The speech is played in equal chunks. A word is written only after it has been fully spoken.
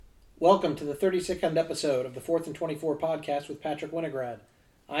Welcome to the 32nd episode of the 4th and 24 podcast with Patrick Winograd.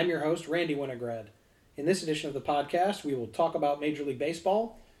 I'm your host, Randy Winograd. In this edition of the podcast, we will talk about Major League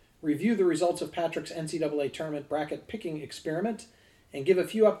Baseball, review the results of Patrick's NCAA tournament bracket picking experiment, and give a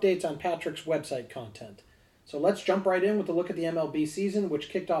few updates on Patrick's website content. So let's jump right in with a look at the MLB season, which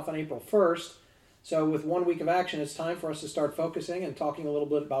kicked off on April 1st. So with 1 week of action, it's time for us to start focusing and talking a little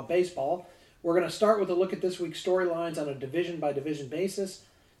bit about baseball. We're going to start with a look at this week's storylines on a division-by-division basis,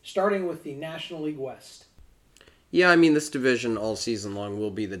 starting with the National League West. Yeah, I mean, this division all season long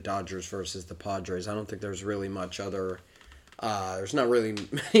will be the Dodgers versus the Padres. I don't think there's really much other... there's not really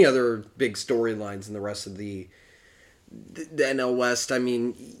many other big storylines in the rest of the NL West. I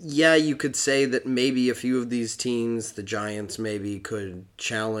mean, yeah, you could say that maybe a few of these teams, the Giants maybe, could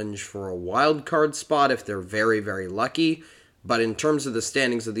challenge for a wild card spot if they're very, very lucky. But in terms of the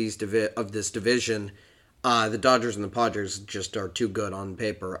standings of this division... the Dodgers and the Padres just are too good on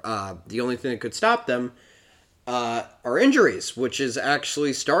paper. The only thing that could stop them are injuries, which is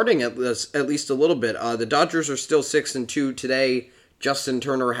actually starting at least a little bit. The Dodgers are still 6-2 today. Justin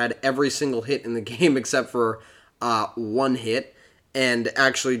Turner had every single hit in the game except for one hit, and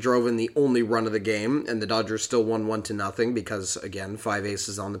actually drove in the only run of the game. And the Dodgers still won 1-0 because, again, 5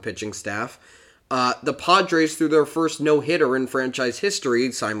 aces on the pitching staff. The Padres threw their first no-hitter in franchise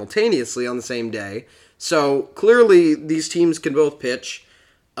history simultaneously on the same day. So, clearly, these teams can both pitch,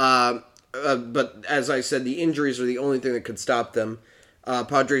 but as I said, the injuries are the only thing that could stop them.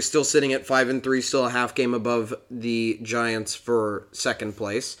 Padres still sitting at 5-3, still a half game above the Giants for second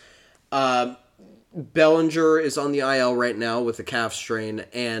place. Bellinger is on the IL right now with a calf strain,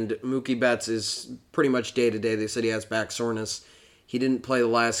 and Mookie Betts is pretty much day-to-day. They said he has back soreness. He didn't play the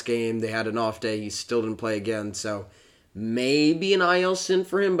last game. They had an off day. He still didn't play again, so... maybe an IL stint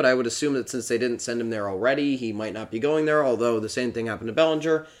for him, but I would assume that since they didn't send him there already, he might not be going there, although the same thing happened to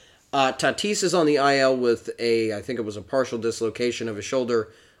Bellinger. Tatis is on the IL with I think it was a partial dislocation of his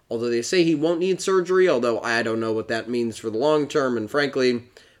shoulder, although they say he won't need surgery, although I don't know what that means for the long term, and frankly,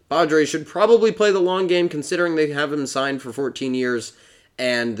 Padres should probably play the long game considering they have him signed for 14 years,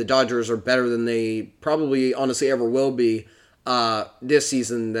 and the Dodgers are better than they probably honestly ever will be this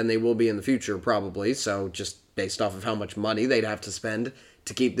season than they will be in the future, probably, so just based off of how much money they'd have to spend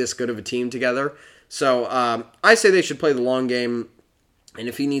to keep this good of a team together. So I say they should play the long game, and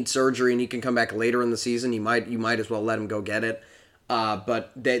if he needs surgery and he can come back later in the season, you might as well let him go get it.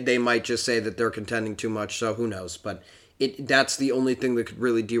 But they might just say that they're contending too much, so who knows. But that's the only thing that could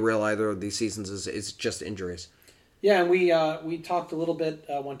really derail either of these seasons is just injuries. Yeah, and we talked a little bit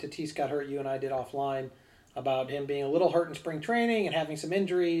when Tatis got hurt, you and I did offline, about him being a little hurt in spring training and having some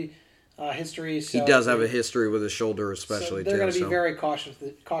injury history. So he does have a history with his shoulder, especially. So they're going to be very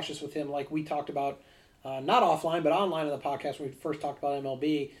cautious with him, like we talked about, not offline but online on the podcast when we first talked about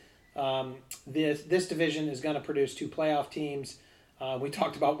MLB. This division is going to produce 2 playoff teams. We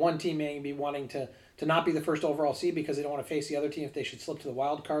talked about one team maybe wanting to not be the first overall seed because they don't want to face the other team if they should slip to the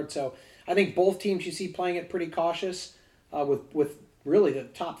wild card. So I think both teams you see playing it pretty cautious with really the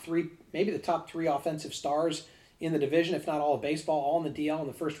top 3, maybe the top 3 offensive stars in the division, if not all of baseball, all in the DL in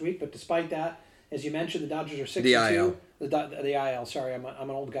the first week. But despite that, as you mentioned, the Dodgers are 6-2. The IL. The IL, sorry, I'm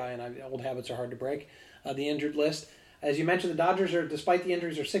an old guy and old habits are hard to break. The injured list. As you mentioned, the Dodgers are, despite the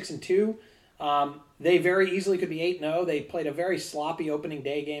injuries, are 6-2. They very easily could be 8-0. They played a very sloppy opening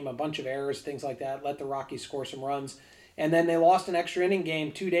day game, a bunch of errors, things like that. Let the Rockies score some runs, and then they lost an extra inning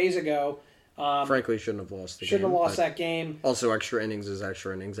game 2 days ago. Frankly, shouldn't have lost the game. Shouldn't have lost that game. Also, extra innings is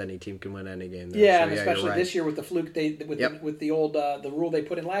extra innings. Any team can win any game. There. Yeah, so, and especially right. this year with the fluke, with the old the rule they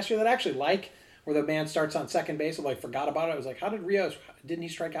put in last year that I actually like, where the man starts on second base. I forgot about it. I was like, how did Rios? Didn't he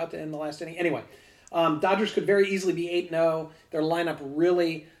strike out to end the last inning? Anyway, Dodgers could very easily be 8-0. Their lineup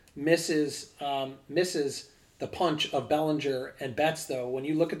really misses the punch of Bellinger and Betts, though. When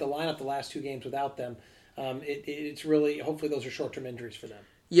you look at the lineup the last 2 games without them, it's really, hopefully those are short-term injuries for them.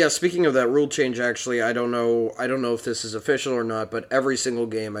 Yeah, speaking of that rule change, actually, I don't know if this is official or not, but every single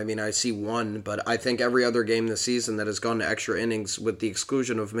game, I mean, I see one, but I think every other game this season that has gone to extra innings, with the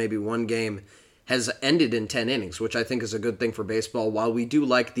exclusion of maybe one game, has ended in 10 innings, which I think is a good thing for baseball. While we do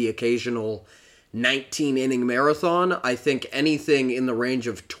like the occasional 19-inning marathon, I think anything in the range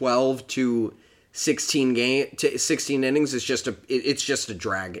of 12 to 16 innings is just a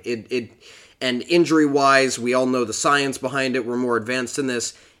drag. And injury-wise, we all know the science behind it. We're more advanced in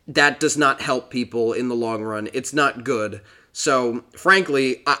this. That does not help people in the long run. It's not good. So,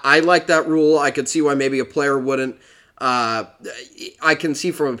 frankly, I like that rule. I could see why maybe a player wouldn't. I can see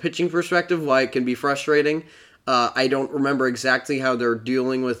from a pitching perspective why it can be frustrating. I don't remember exactly how they're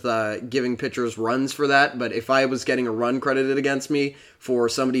dealing with giving pitchers runs for that, but if I was getting a run credited against me for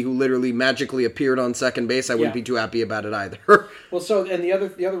somebody who literally magically appeared on second base, I wouldn't be too happy about it either. Well, so and the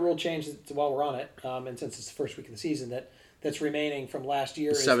other rule change while we're on it, and since it's the first week of the season that's remaining from last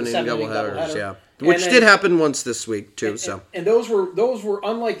year is the 7 inning doubleheader. Yeah, which did happen once this week too. And those were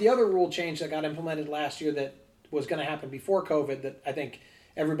unlike the other rule change that got implemented last year that was going to happen before COVID that I think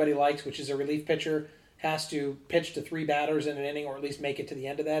everybody likes, which is a relief pitcher has to pitch to 3 batters in an inning or at least make it to the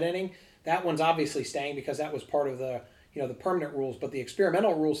end of that inning. That one's obviously staying because that was part of the the permanent rules. But the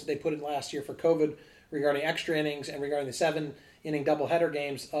experimental rules that they put in last year for COVID regarding extra innings and regarding the 7-inning doubleheader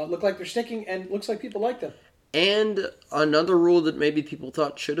games look like they're sticking and looks like people like them. And another rule that maybe people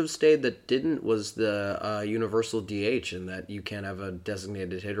thought should have stayed that didn't was the universal DH, and that you can't have a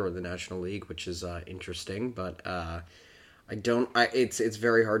designated hitter in the National League, which is interesting. But it's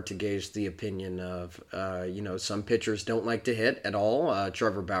very hard to gauge the opinion of, some pitchers don't like to hit at all.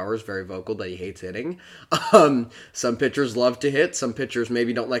 Trevor Bauer is very vocal that he hates hitting. Some pitchers love to hit. Some pitchers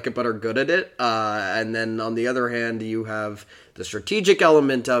maybe don't like it but are good at it. And then on the other hand, you have the strategic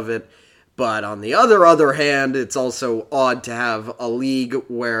element of it. But on the other hand, it's also odd to have a league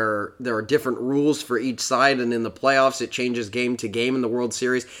where there are different rules for each side, and in the playoffs it changes game to game in the World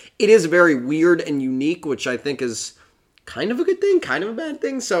Series. It is very weird and unique, which I think is kind of a good thing, kind of a bad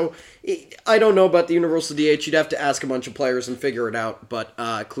thing. So I don't know about the universal DH. You'd have to ask a bunch of players and figure it out. But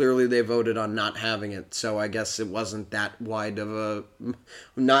clearly they voted on not having it, so I guess it wasn't that wide of a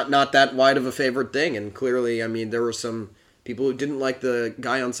not that wide of a favored thing. And clearly, I mean, there were some people who didn't like the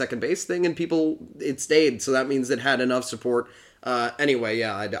guy on second base thing, and it stayed. So that means it had enough support. Anyway,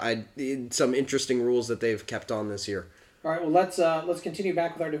 yeah, some interesting rules that they've kept on this year. All right, well, let's continue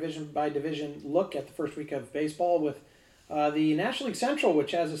back with our division by division look at the first week of baseball with the National League Central,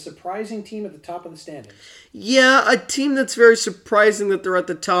 which has a surprising team at the top of the standings. Yeah, a team that's very surprising that they're at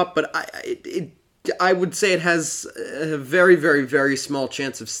the top, but I would say it has a very, very, very small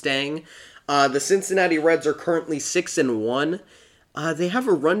chance of staying. The Cincinnati Reds are currently 6-1. They have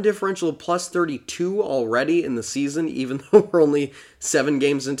a run differential of plus 32 already in the season, even though we're only 7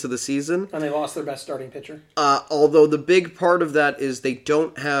 games into the season. And they lost their best starting pitcher. Although the big part of that is they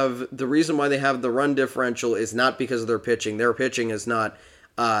don't have... The reason why they have the run differential is not because of their pitching. Their pitching is not...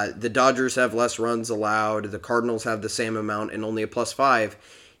 the Dodgers have less runs allowed. The Cardinals have the same amount and only a plus 5.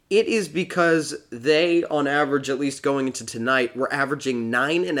 It is because they, on average, at least going into tonight, were averaging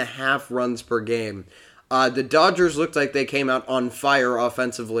 9.5 runs per game. The Dodgers looked like they came out on fire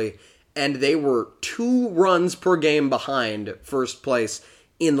offensively, and they were 2 runs per game behind first place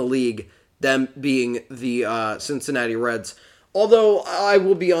in the league, them being the Cincinnati Reds. Although, I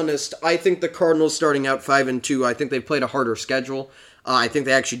will be honest, I think the Cardinals starting out 5-2, I think they played a harder schedule. I think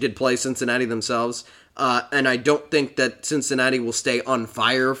they actually did play Cincinnati themselves. And I don't think that Cincinnati will stay on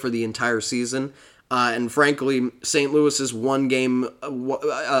fire for the entire season. And frankly, St. Louis is one game,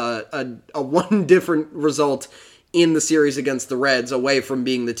 one different result in the series against the Reds away from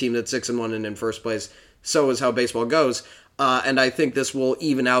being the team that's 6-1 and in first place. So is how baseball goes. And I think this will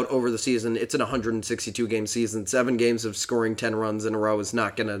even out over the season. It's an 162-game season. 7 games of scoring 10 runs in a row is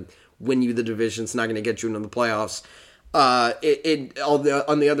not going to win you the division. It's not going to get you into the playoffs.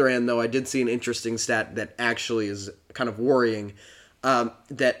 On the other hand, though, I did see an interesting stat that actually is kind of worrying.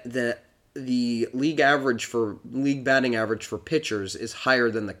 That the league batting average for pitchers is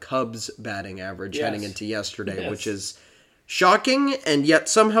higher than the Cubs batting average heading into yesterday, which is shocking. And yet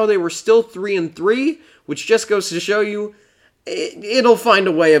somehow they were still 3-3, which just goes to show you it'll find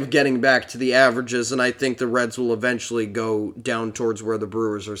a way of getting back to the averages, and I think the Reds will eventually go down towards where the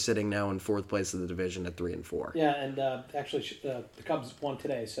Brewers are sitting now in 4th place of the division at 3-4. Yeah, and actually the Cubs won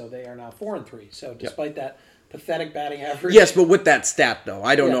today, so they are now 4-3. So despite that pathetic batting average. Yes, but with that stat, though,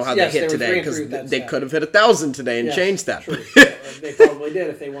 I don't know how they hit today, because they could have hit 1,000 today and changed that. True. They probably did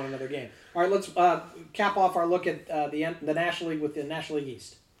if they won another game. All right, let's cap off our look at the National League with the National League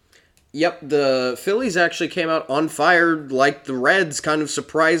East. Yep, the Phillies actually came out on fire like the Reds, kind of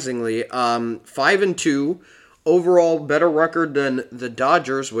surprisingly. 5-2, overall better record than the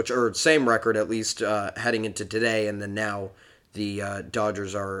Dodgers, which are same record at least heading into today, and then now the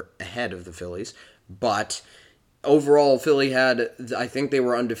Dodgers are ahead of the Phillies. But overall, Philly had, I think they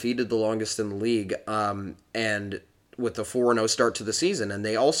were undefeated the longest in the league, and with the 4-0 start to the season. And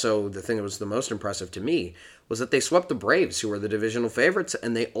they also, the thing that was the most impressive to me, was that they swept the Braves, who were the divisional favorites,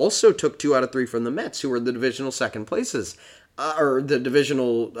 and they also took 2 out of 3 from the Mets, who were the divisional second places, or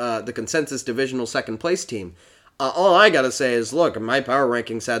the consensus divisional second place team. All I gotta say is, look, my power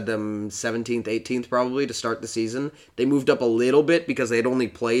rankings had them 17th, 18th probably to start the season. They moved up a little bit because they had only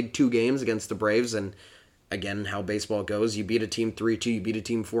played 2 games against the Braves, and again, how baseball goes. You beat a team 3-2, you beat a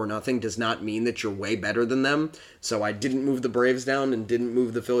team 4-0, does not mean that you're way better than them. So I didn't move the Braves down and didn't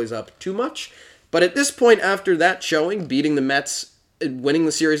move the Phillies up too much. But at this point, after that showing, beating the Mets, winning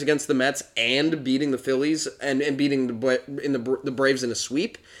the series against the Mets, and beating the Phillies, and beating the Braves in a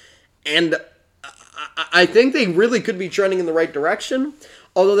sweep, and I think they really could be trending in the right direction.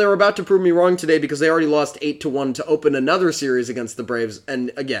 Although they were about to prove me wrong today because they already lost 8-1 to open another series against the Braves. And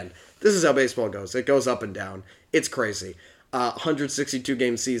again, this is how baseball goes. It goes up and down. It's crazy.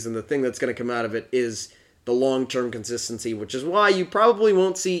 162-game season, the thing that's going to come out of it is the long-term consistency, which is why you probably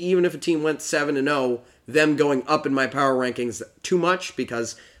won't see, even if a team went 7-0, them going up in my power rankings too much,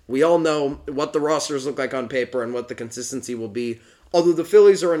 because we all know what the rosters look like on paper and what the consistency will be. Although the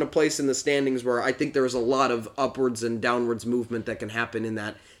Phillies are in a place in the standings where I think there's a lot of upwards and downwards movement that can happen in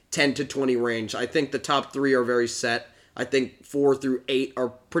that 10 to 20 range. I think the top 3 are very set. I think 4 through 8 are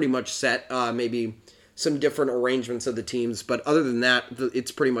pretty much set. Maybe some different arrangements of the teams. But other than that,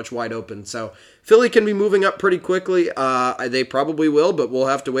 it's pretty much wide open. So Philly can be moving up pretty quickly. They probably will, but we'll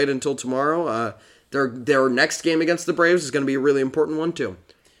have to wait until tomorrow. Their next game against the Braves is going to be a really important one, too.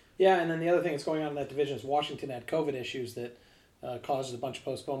 Yeah, and then the other thing that's going on in that division is Washington had COVID issues that caused a bunch of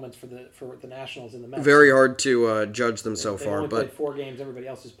postponements for the Nationals and the Mets. Very hard to judge them so far. They only but played 4 games. Everybody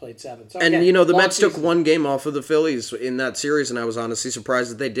else has played 7. So and, again, the Mets season. took 1 game off of the Phillies in that series, and I was honestly surprised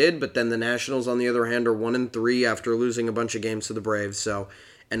that they did. But then the Nationals, on the other hand, are 1-3 after losing a bunch of games to the Braves,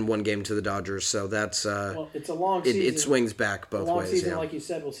 and 1 game to the Dodgers. So that's it's a long season. It swings back both ways. A long season, yeah. like you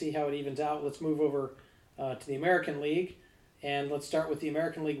said. We'll see how it evens out. Let's move over to the American League, and let's start with the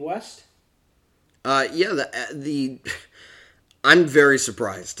American League West. I'm very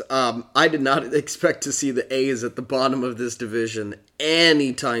surprised. I did not expect to see the A's at the bottom of this division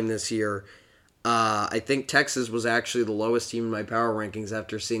anytime this year. I think Texas was actually the lowest team in my power rankings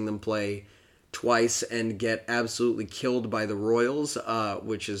after seeing them play twice and get absolutely killed by the Royals,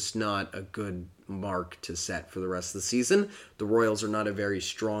 which is not a good mark to set for the rest of the season. The Royals are not a very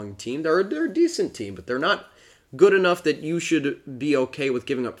strong team. They're a decent team, but they're not good enough that you should be okay with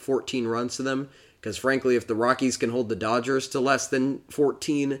giving up 14 runs to them. Because frankly, if the Rockies can hold the Dodgers to less than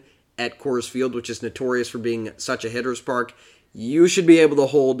 14 at Coors Field, which is notorious for being such a hitter's park, you should be able to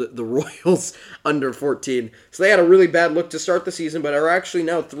hold the Royals under 14. So they had a really bad look to start the season, but are actually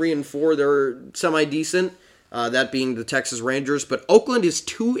now 3-4. They're semi-decent, that being the Texas Rangers. But Oakland is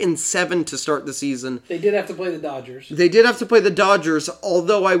 2-7 to start the season. They did have to play the Dodgers. They did have to play the Dodgers,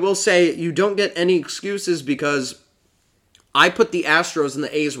 although I will say you don't get any excuses because I put the Astros and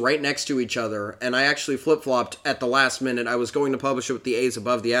the A's right next to each other, and I actually flip-flopped at the last minute. I was going to publish it with the A's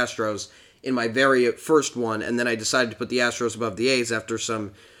above the Astros in my very first one, and then I decided to put the Astros above the A's after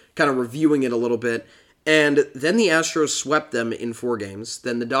some kind of reviewing it a little bit. And then the Astros swept them in 4 games.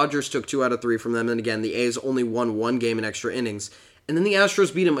 Then the Dodgers took 2 out of 3 from them, and again, the A's only won 1 game in extra innings. And then the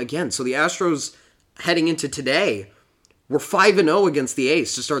Astros beat them again. So the Astros, heading into today, we're 5-0 against the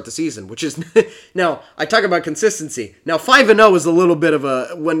A's to start the season, which is now I talk about consistency. Now 5-0 is a little bit of a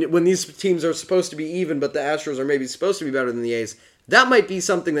when these teams are supposed to be even, but the Astros are maybe supposed to be better than the A's. That might be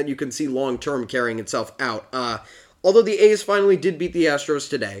something that you can see long term carrying itself out. Although the A's finally did beat the Astros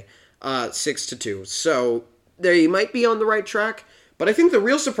today, 6-2, so they might be on the right track. But I think the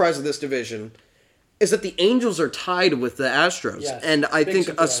real surprise of this division is that the Angels are tied with the Astros, yes, and I think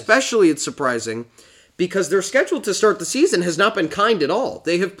surprise. Especially it's surprising because their schedule to start the season has not been kind at all.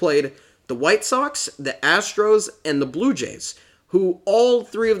 They have played the White Sox, the Astros, and the Blue Jays, who all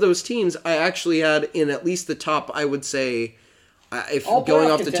 3 of those teams I actually had in at least the top, I would say, if all going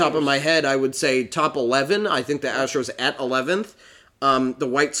off contenders. the top of my head, I would say top 11. I think the Astros at 11th. The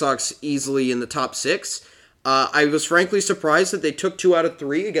White Sox easily in the top 6. I was frankly surprised that they took 2 out of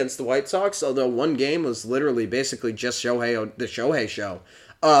 3 against the White Sox, although one game was literally basically just the Shohei show.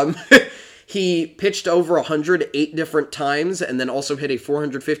 He pitched over 108 different times and then also hit a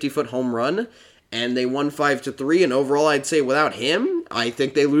 450-foot home run, and they won 5-3, and overall I'd say without him, I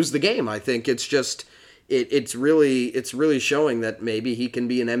think they lose the game. I think it's just, it's really showing that maybe he can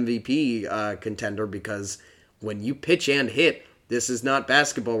be an MVP contender, because when you pitch and hit, this is not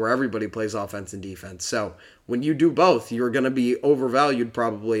basketball where everybody plays offense and defense. So when you do both, you're going to be overvalued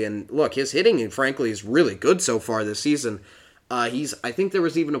probably. And look, his hitting, frankly, is really good so far this season. I think there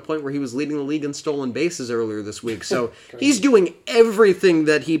was even a point where he was leading the league in stolen bases earlier this week. So he's doing everything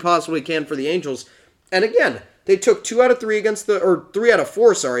that he possibly can for the Angels. And again, they took 2 out of 3 against 3 out of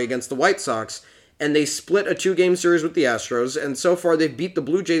 4, against the White Sox, and they split a 2-game series with the Astros. And so far, they've beat the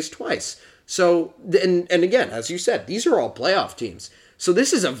Blue Jays twice. So, and again, as you said, these are all playoff teams. So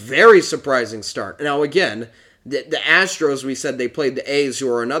this is a very surprising start. Now, again, the Astros, we said they played the A's,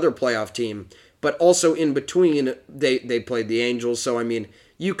 who are another playoff team. but also in between, they played the Angels. So, I mean,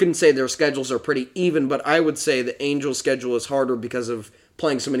 you can say their schedules are pretty even, but I would say the Angels' schedule is harder because of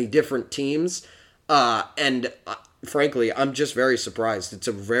playing so many different teams. Frankly, I'm just very surprised. It's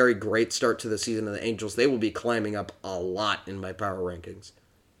a very great start to the season of the Angels. They will be climbing up a lot in my power rankings.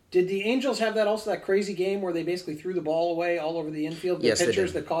 Did the Angels have that crazy game where they basically threw the ball away all over the infield? Yes, pitchers they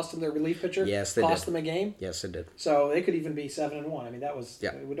did. That cost them their relief pitcher? Yes, they cost did. them a game? Yes, it did. So they could even be 7-1. I mean, that was...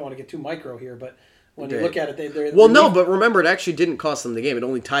 Yeah. We don't want to get too micro here, but when you look at it, they're... No, but remember, it actually didn't cost them the game. It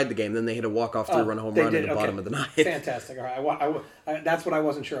only tied the game. Then they hit a walk-off three-run home run in the bottom of the ninth. Fantastic. All right. That's what I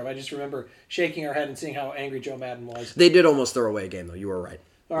wasn't sure of. I just remember shaking our head and seeing how angry Joe Madden was. They did almost throw away a game, though. You were right.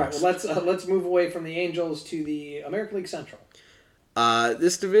 All right. Yes. Well, let's move away from the Angels to the American League Central.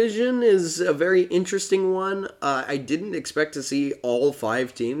 This division is a very interesting one. I didn't expect to see all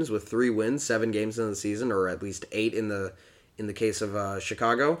 5 teams with 3 wins, 7 games in the season, or at least 8 in the case of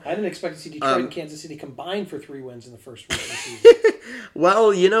Chicago. I didn't expect to see Detroit and Kansas City combined for 3 wins in the first week of the season.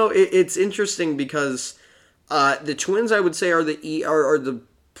 Well, it's interesting because the Twins, I would say, are the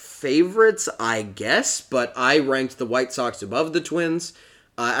favorites, I guess, but I ranked the White Sox above the Twins.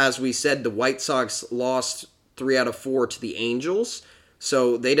 As we said, the White Sox lost 3 out of 4 to the Angels,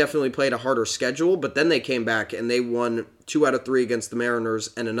 so they definitely played a harder schedule, but then they came back and they won 2 out of 3 against the Mariners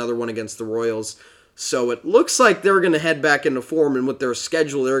and another one against the Royals. So it looks like they're going to head back into form, and with their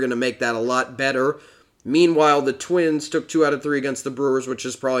schedule, they're going to make that a lot better. Meanwhile, the Twins took 2 out of 3 against the Brewers, which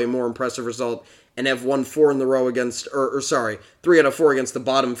is probably a more impressive result, and have won 4 in the row against, 3 out of 4 against the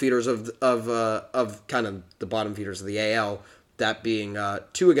bottom feeders of kind of the bottom feeders of the AL. That being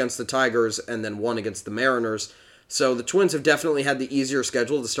 2 against the Tigers and then 1 against the Mariners. So the Twins have definitely had the easier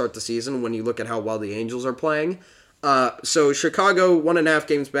schedule to start the season when you look at how well the Angels are playing. So Chicago, 1.5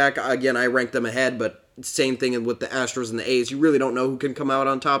 games back. Again, I ranked them ahead, but same thing with the Astros and the A's. You really don't know who can come out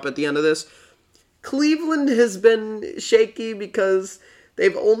on top at the end of this. Cleveland has been shaky because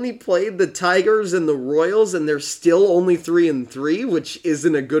they've only played the Tigers and the Royals, and they're still only 3-3, which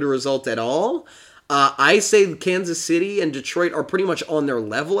isn't a good result at all. I say Kansas City and Detroit are pretty much on their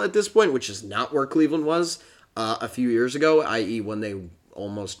level at this point, which is not where Cleveland was a few years ago, i.e. when they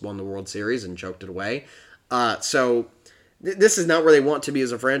almost won the World Series and choked it away. So this is not where they want to be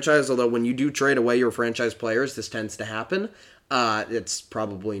as a franchise, although when you do trade away your franchise players, this tends to happen. It's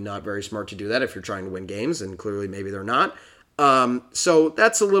probably not very smart to do that if you're trying to win games, and clearly maybe they're not. So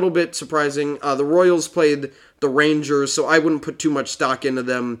that's a little bit surprising. The Royals played the Rangers, so I wouldn't put too much stock into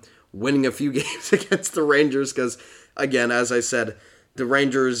them winning a few games against the Rangers because, again, as I said, the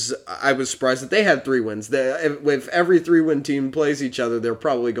Rangers, I was surprised that they had 3 wins. If every 3-win team plays each other, they're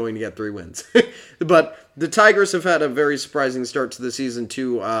probably going to get 3 wins. But the Tigers have had a very surprising start to the season,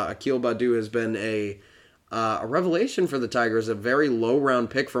 too. Akil Baddoo has been a revelation for the Tigers, a very low-round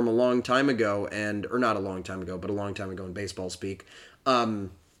pick from a long time ago, or not a long time ago, but a long time ago in baseball speak.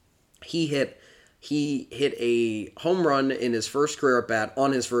 He hit a home run in his first career at bat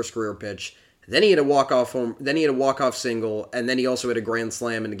on his first career pitch. Then he hit a walk-off single, and then he also hit a grand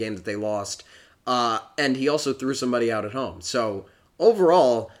slam in the game that they lost. And he also threw somebody out at home. So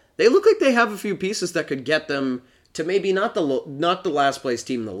overall, they look like they have a few pieces that could get them to maybe not the last place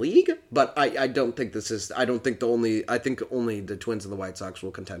team in the league, but I think only the Twins and the White Sox will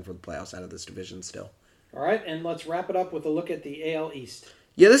contend for the playoffs out of this division still. All right, and let's wrap it up with a look at the AL East.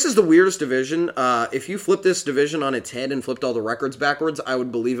 Yeah, this is the weirdest division. If you flip this division on its head and flipped all the records backwards, I would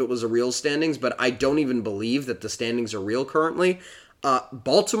believe it was a real standings, but I don't even believe that the standings are real currently.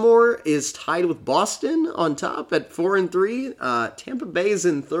 Baltimore is tied with Boston on top at 4-3. Tampa Bay is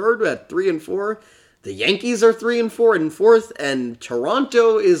in third at 3-4. The Yankees are 3-4 in fourth, and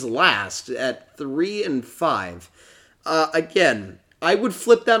Toronto is last at 3-5. Again, I would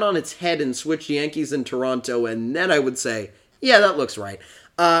flip that on its head and switch Yankees and Toronto, and then I would say, yeah, that looks right.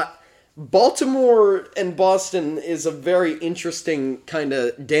 Baltimore and Boston is a very interesting kind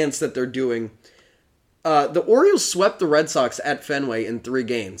of dance that they're doing. The Orioles swept the Red Sox at Fenway in 3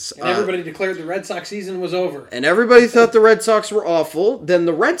 games. And everybody declared the Red Sox season was over. And everybody thought the Red Sox were awful. Then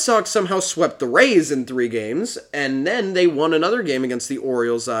the Red Sox somehow swept the Rays in 3 games. And then they won another game against the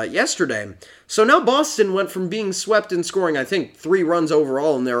Orioles yesterday. So now Boston went from being swept and scoring, I think, 3 runs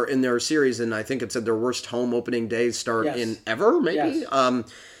overall in their series. And I think it said their worst home opening day start in ever, maybe? Yes.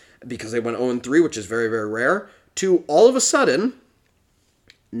 Because they went 0-3, which is very, very rare. To all of a sudden,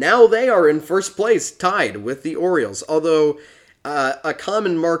 now they are in first place, tied with the Orioles. Although a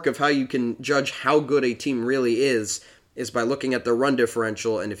common mark of how you can judge how good a team really is by looking at their run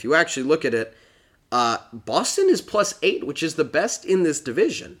differential. And if you actually look at it, Boston is +8, which is the best in this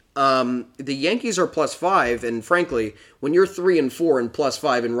division. The Yankees are +5, and frankly, when you're 3-4 and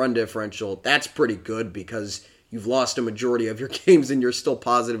 +5 in run differential, that's pretty good because you've lost a majority of your games and you're still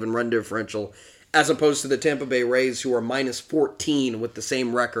positive in run differential, as opposed to the Tampa Bay Rays, who are -14 with the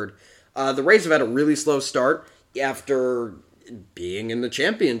same record. The Rays have had a really slow start after being in the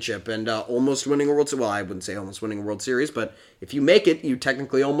championship and almost winning a World Series. Well, I wouldn't say almost winning a World Series, but if you make it, you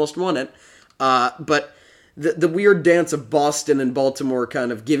technically almost won it. But the weird dance of Boston and Baltimore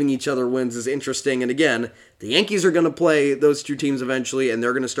kind of giving each other wins is interesting. And again, the Yankees are going to play those two teams eventually, and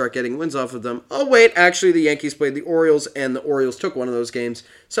they're going to start getting wins off of them. Oh, wait, actually, the Yankees played the Orioles, and the Orioles took one of those games.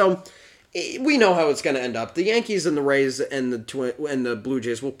 So we know how it's going to end up. The Yankees and the Rays and the Blue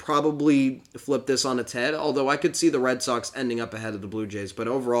Jays will probably flip this on its head, although I could see the Red Sox ending up ahead of the Blue Jays. But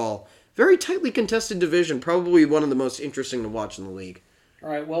overall, very tightly contested division, probably one of the most interesting to watch in the league. All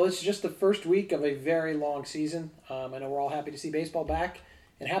right, well, it's just the first week of a very long season. I know we're all happy to see baseball back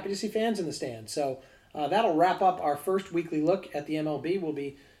and happy to see fans in the stands. So that'll wrap up our first weekly look at the MLB. We'll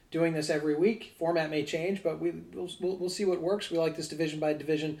be doing this every week. Format may change, but we'll see what works. We like this division by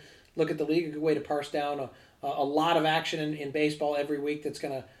division look at the league, a good way to parse down a lot of action in baseball every week that's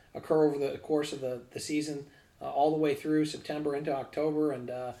going to occur over the course of the season, all the way through September into October,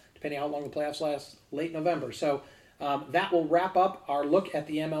 and depending on how long the playoffs last, late November. So that will wrap up our look at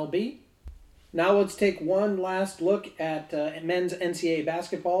the MLB. Now let's take one last look at men's NCAA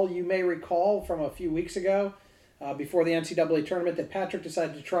basketball. You may recall from a few weeks ago, before the NCAA tournament, that Patrick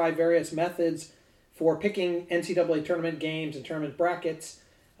decided to try various methods for picking NCAA tournament games and tournament brackets.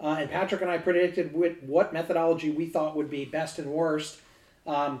 And Patrick and I predicted what methodology we thought would be best and worst.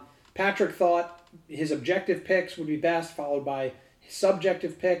 Patrick thought his objective picks would be best, followed by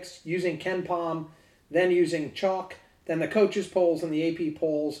subjective picks using KenPom, then using chalk, then the coaches' polls and the AP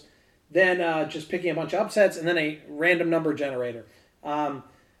polls, then just picking a bunch of upsets, and then a random number generator. I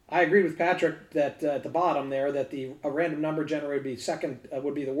agreed with Patrick that at the bottom there that a random number generator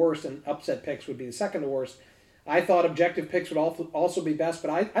would be the worst, and upset picks would be the second to worst. I thought objective picks would also be best,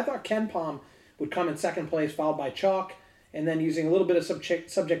 but I thought KenPom would come in second place, followed by chalk, and then using a little bit of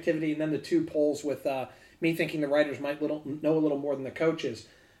subjectivity, and then the two polls with me thinking the writers might know a little more than the coaches.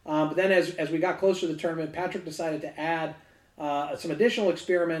 But then as we got closer to the tournament, Patrick decided to add some additional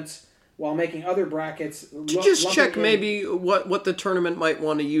experiments while making other brackets. To just check maybe what the tournament might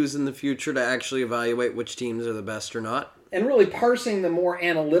want to use in the future to actually evaluate which teams are the best or not. And really parsing the more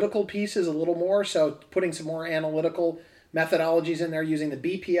analytical pieces a little more, so putting some more analytical methodologies in there using the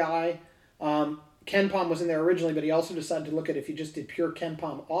BPI. KenPom was in there originally, but he also decided to look at if you just did pure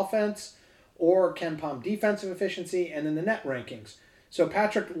KenPom offense or KenPom defensive efficiency, and then the net rankings. So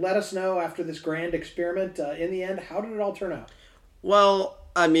Patrick, let us know after this grand experiment, in the end, how did it all turn out? Well,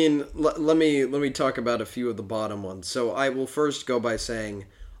 I mean, let me talk about a few of the bottom ones. So I will first go by saying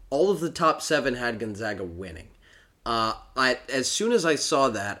all of the top 7 had Gonzaga winning. As soon as I saw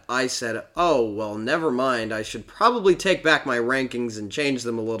that, I said, oh, well, never mind. I should probably take back my rankings and change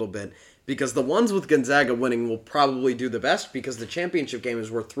them a little bit, because the ones with Gonzaga winning will probably do the best, because the championship game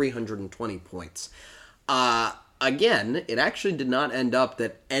is worth 320 points. Again, it actually did not end up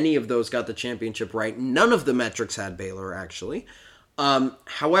that any of those got the championship right. None of the metrics had Baylor, actually.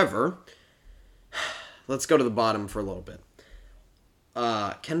 However, let's go to the bottom for a little bit.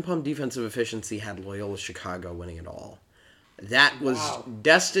 KenPom defensive efficiency had Loyola Chicago winning it all. That was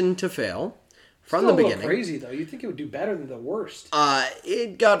destined to fail from the beginning. Still a little crazy, though. You'd think it would do better than the worst.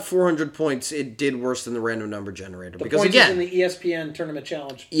 It got 400 points. It did worse than the random number generator. The because points again, is in the ESPN Tournament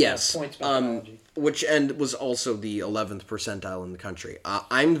Challenge points methodology. Which was also the 11th percentile in the country.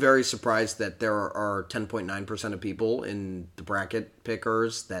 I'm very surprised that there are 10.9% of people in the bracket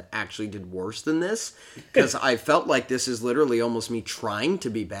pickers that actually did worse than this, because I felt like this is literally almost me trying to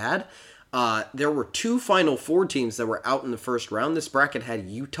be bad. There were 2 Final Four teams that were out in the first round. This bracket had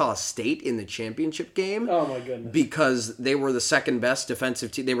Utah State in the championship game. Oh my goodness! Because they were the second best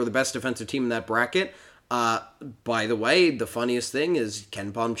defensive team. They were the best defensive team in that bracket. By the way, the funniest thing is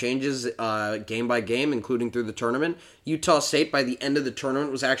KenPom changes game by game, including through the tournament. Utah State, by the end of the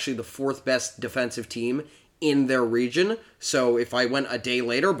tournament, was actually the 4th best defensive team in their region. So if I went a day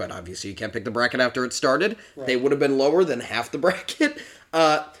later, but obviously you can't pick the bracket after it started, They would have been lower than half the bracket.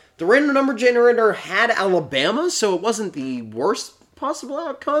 The random number generator had Alabama, so it wasn't the worst possible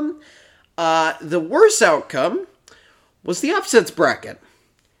outcome. The worst outcome was the upsets bracket.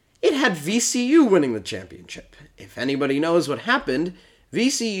 It had VCU winning the championship. If anybody knows what happened,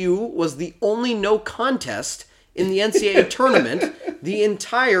 VCU was the only no contest in the NCAA tournament the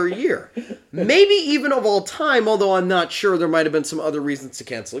entire year. Maybe even of all time, although I'm not sure. There might have been some other reasons to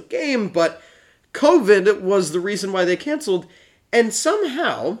cancel a game, but COVID was the reason why they canceled, and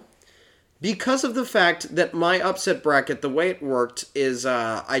somehow, because of the fact that my upset bracket, the way it worked is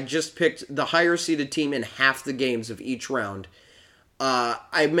I just picked the higher seeded team in half the games of each round.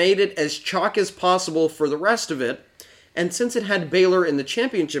 I made it as chalk as possible for the rest of it, and since it had Baylor in the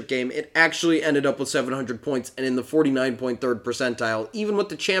championship game, it actually ended up with 700 points and in the 49.3rd percentile, even with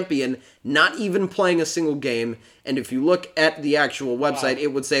the champion not even playing a single game. And if you look at the actual website, it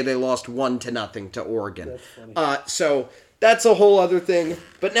would say they lost 1-0 to Oregon. That's funny. So that's a whole other thing.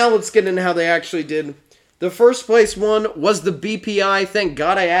 But now let's get into how they actually did. The first place one was the BPI. Thank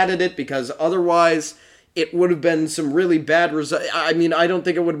God I added it, because otherwise it would have been some really bad results. I mean, I don't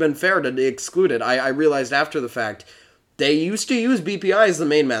think it would have been fair to exclude it. I realized after the fact, they used to use BPI as the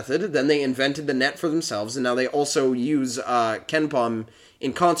main method, then they invented the net for themselves, and now they also use KenPom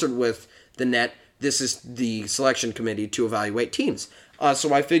in concert with the net. This is the selection committee to evaluate teams.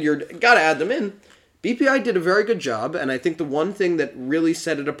 So I figured, gotta add them in. BPI did a very good job, and I think the one thing that really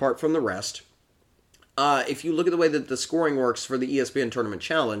set it apart from the rest, if you look at the way that the scoring works for the ESPN Tournament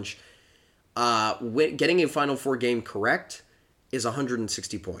Challenge, getting a Final Four game correct is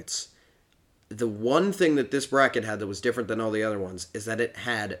 160 points. The one thing that this bracket had that was different than all the other ones is that it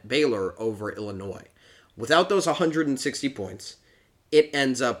had Baylor over Illinois. Without those 160 points, it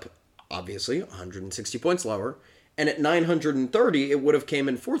ends up, obviously, 160 points lower, and at 930, it would have came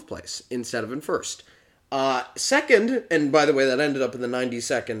in 4th place instead of in 1st. Second, and by the way, that ended up in the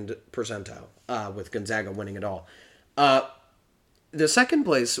 92nd percentile, with Gonzaga winning it all. The second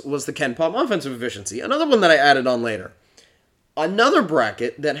place was the KenPom offensive efficiency, another one that I added on later. Another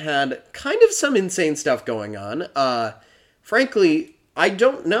bracket that had kind of some insane stuff going on. Frankly, I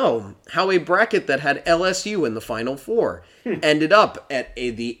don't know how a bracket that had LSU in the Final Four ended up at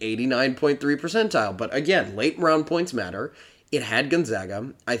the 89.3 percentile. But again, late round points matter. It had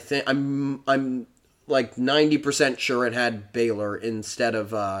Gonzaga. I think I'm like 90% sure it had Baylor instead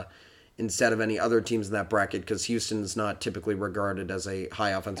of any other teams in that bracket, because Houston is not typically regarded as a high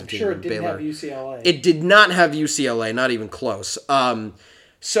offensive team. Sure, it didn't have UCLA. It did not have UCLA, not even close. But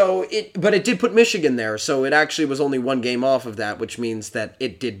it did put Michigan there, so it actually was only one game off of that, which means that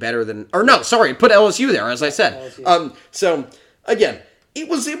it did better than. Or no, sorry, it put LSU there, as I said. So again, it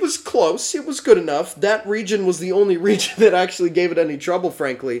was close. It was good enough. That region was the only region that actually gave it any trouble,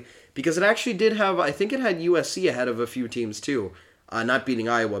 frankly, because it actually did have. I think it had USC ahead of a few teams too. Not beating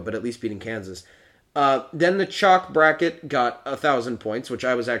Iowa, but at least beating Kansas. Then the chalk bracket got 1,000 points, which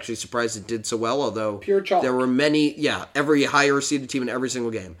I was actually surprised it did so well, although pure chalk. There were many, every higher seeded team in every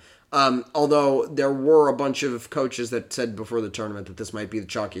single game. Although there were a bunch of coaches that said before the tournament that this might be the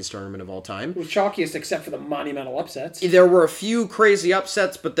chalkiest tournament of all time. It was chalkiest except for the monumental upsets. There were a few crazy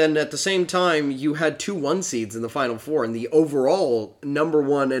upsets, but then at the same time, you had 2 1 seeds in the Final Four and the overall number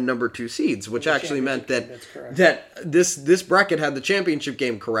 1 and number 2 seeds, which actually meant that this bracket had the championship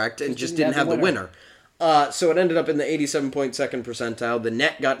game correct and just didn't have the winner. So it ended up in the 87.2nd percentile. The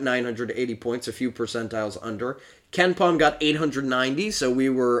net got 980 points, a few percentiles under. KenPom got 890, so we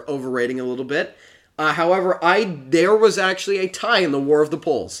were overrating a little bit. However, there was actually a tie in the war of the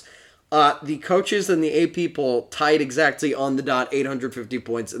polls. The coaches and the AP poll tied exactly on the dot, 850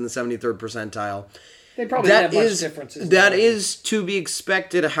 points in the 73rd percentile. They probably didn't have much differences. That is to be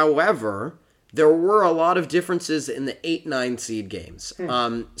expected, however. There were a lot of differences in the 8-9 seed games.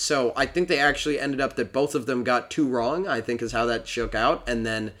 So I think they actually ended up that both of them got 2 wrong, I think is how that shook out. And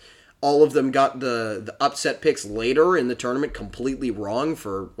then all of them got the upset picks later in the tournament completely wrong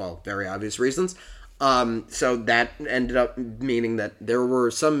for, well, very obvious reasons. So that ended up meaning that there were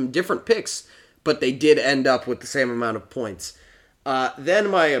some different picks, but they did end up with the same amount of points.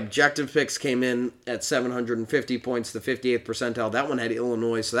 Then my objective picks came in at 750 points, the 58th percentile. That one had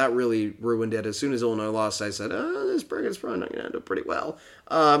Illinois, so that really ruined it. As soon as Illinois lost, I said, this bracket's probably not going to end up pretty well.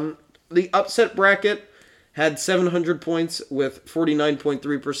 The upset bracket had 700 points with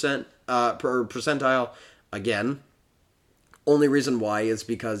 49.3% per percentile. Again, only reason why is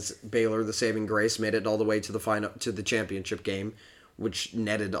because Baylor, the saving grace, made it all the way to the final, to the championship game, which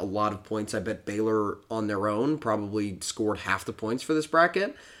netted a lot of points. I bet Baylor on their own probably scored half the points for this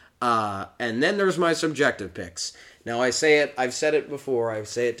bracket. And then there's my subjective picks. Now I've said it before, I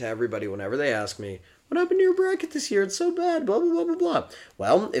say it to everybody whenever they ask me, what happened to your bracket this year? It's so bad, blah, blah, blah, blah, blah.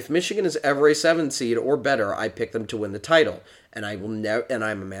 Well, if Michigan is ever a 7 seed or better, I pick them to win the title. And I will never, and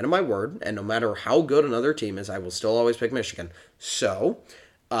I'm a man of my word, and no matter how good another team is, I will still always pick Michigan. So,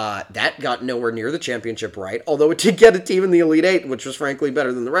 that got nowhere near the championship right, although it did get a team in the Elite Eight, which was frankly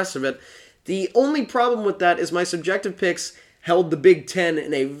better than the rest of it. The only problem with that is my subjective picks held the Big Ten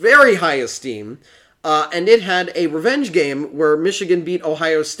in a very high esteem. And it had a revenge game where Michigan beat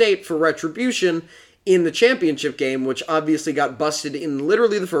Ohio State for retribution in the championship game, which obviously got busted in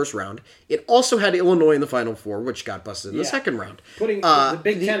literally the first round. It also had Illinois in the Final Four, which got busted in the second round.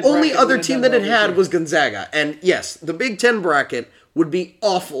 The only other team that it had was Gonzaga. And yes, the Big Ten bracket would be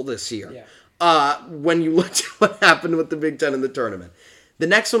awful this year when you looked at what happened with the Big Ten in the tournament. The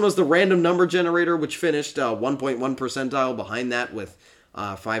next one was the random number generator, which finished 1.1 percentile behind that with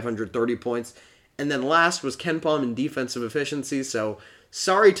 530 points. And then last was KenPom in defensive efficiency. So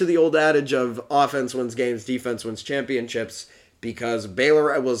sorry to the old adage of offense wins games, defense wins championships, because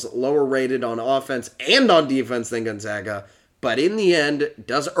Baylor was lower rated on offense and on defense than Gonzaga. But in the end,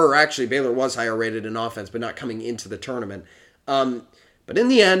 Baylor was higher rated in offense, but not coming into the tournament. But in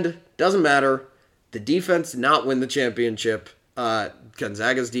the end, doesn't matter. The defense did not win the championship.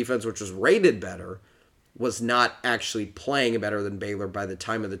 Gonzaga's defense, which was rated better, was not actually playing better than Baylor by the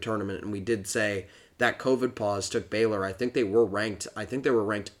time of the tournament. And we did say that COVID pause took Baylor. I think they were ranked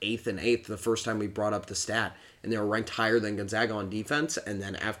 8th and 8th the first time we brought up the stat. And they were ranked higher than Gonzaga on defense. And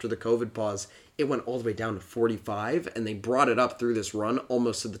then after the COVID pause, it went all the way down to 45. And they brought it up through this run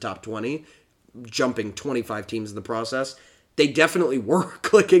almost to the top 20, jumping 25 teams in the process. They definitely were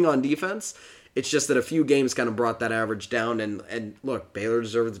clicking on defense. It's just that a few games kind of brought that average down. And look, Baylor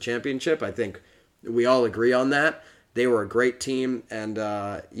deserved the championship. I think we all agree on that. They were a great team. And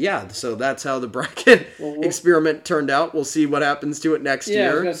so that's how the bracket experiment turned out. We'll see what happens to it next year.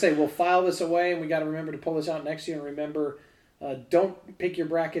 Yeah, I was going to say, we'll file this away, and we got to remember to pull this out next year. And remember, don't pick your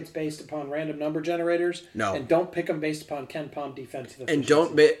brackets based upon random number generators. No. And don't pick them based upon KenPom defensive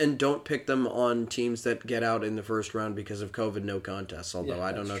efficiency. And don't pick them on teams that get out in the first round because of COVID no contests, although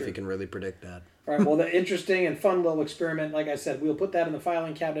I don't know if you can really predict that. All right, well, the interesting and fun little experiment, like I said, we'll put that in the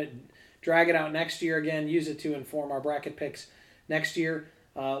filing cabinet, drag it out next year again, use it to inform our bracket picks next year.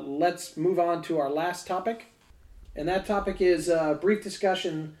 Let's move on to our last topic, and that topic is a brief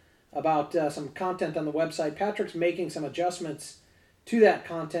discussion about some content on the website. Patrick's making some adjustments to that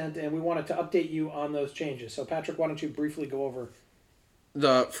content, and we wanted to update you on those changes. So, Patrick, why don't you briefly go over?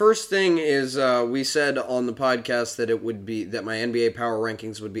 The first thing is we said on the podcast that my NBA power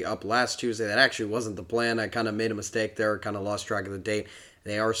rankings would be up last Tuesday. That actually wasn't the plan. I kind of made a mistake there, kind of lost track of the date.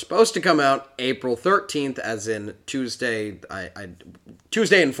 They are supposed to come out April 13th, as in Tuesday.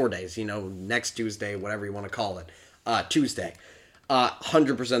 Tuesday in 4 days, next Tuesday, whatever you want to call it. Tuesday.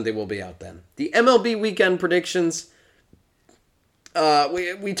 100% they will be out then. The MLB weekend predictions.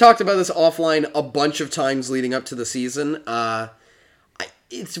 We talked about this offline a bunch of times leading up to the season.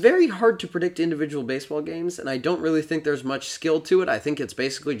 It's very hard to predict individual baseball games, and I don't really think there's much skill to it. I think it's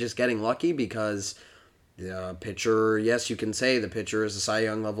basically just getting lucky because the pitcher, yes, you can say the pitcher is a Cy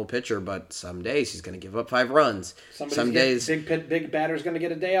Young level pitcher, but some days he's going to give up 5 runs. Some days big batter's going to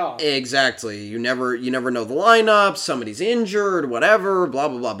get a day off. Exactly. You never know the lineup. Somebody's injured, whatever, blah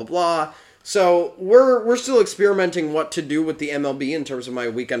blah blah blah blah. So we're still experimenting what to do with the MLB in terms of my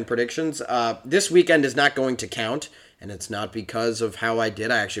weekend predictions. This weekend is not going to count, and it's not because of how I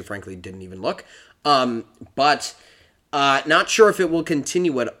did. I actually, frankly, didn't even look. But not sure if it will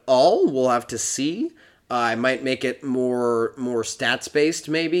continue at all. We'll have to see. I might make it more stats based,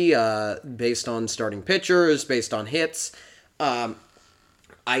 maybe based on starting pitchers, based on hits.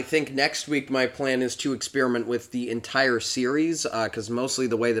 I think next week my plan is to experiment with the entire series because mostly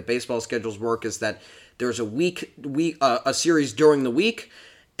the way that baseball schedules work is that there's a series during the week,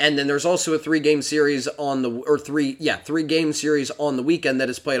 and then there's also a 3-game series on the 3-game series on the weekend that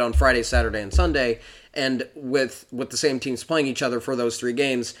is played on Friday, Saturday, and Sunday, and with the same teams playing each other for those 3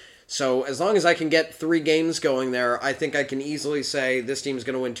 games. So as long as I can get 3 games going there, I think I can easily say this team's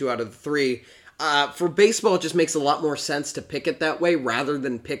going to win 2 out of the 3. For baseball, it just makes a lot more sense to pick it that way rather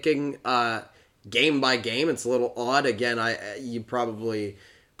than picking game by game. It's a little odd. Again, you probably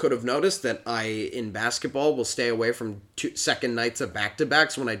could have noticed that in basketball, will stay away from second nights of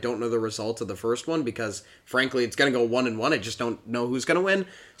back-to-backs when I don't know the result of the first one because, frankly, it's going to go 1-1. I just don't know who's going to win.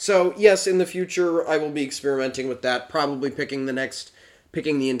 So, yes, in the future, I will be experimenting with that, probably picking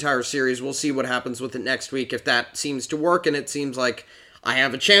the entire series. We'll see what happens with it next week. If that seems to work and it seems like I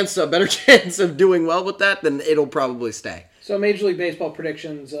have a better chance of doing well with that, then it'll probably stay. So Major League Baseball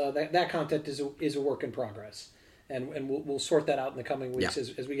predictions, that content is a work in progress. And we'll sort that out in the coming weeks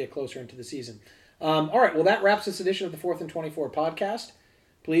as we get closer into the season. All right, well, that wraps this edition of the 4th and 24 podcast.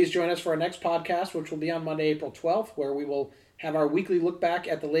 Please join us for our next podcast, which will be on Monday, April 12th, where we will have our weekly look back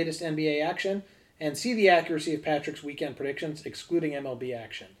at the latest NBA action and see the accuracy of Patrick's weekend predictions, excluding MLB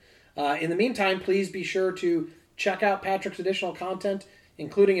action. In the meantime, please be sure to check out Patrick's additional content,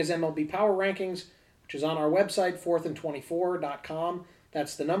 including his MLB Power Rankings, which is on our website, 4thand24.com.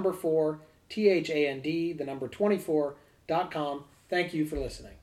 That's the number 4, THAND, the number 24.com. Thank you for listening.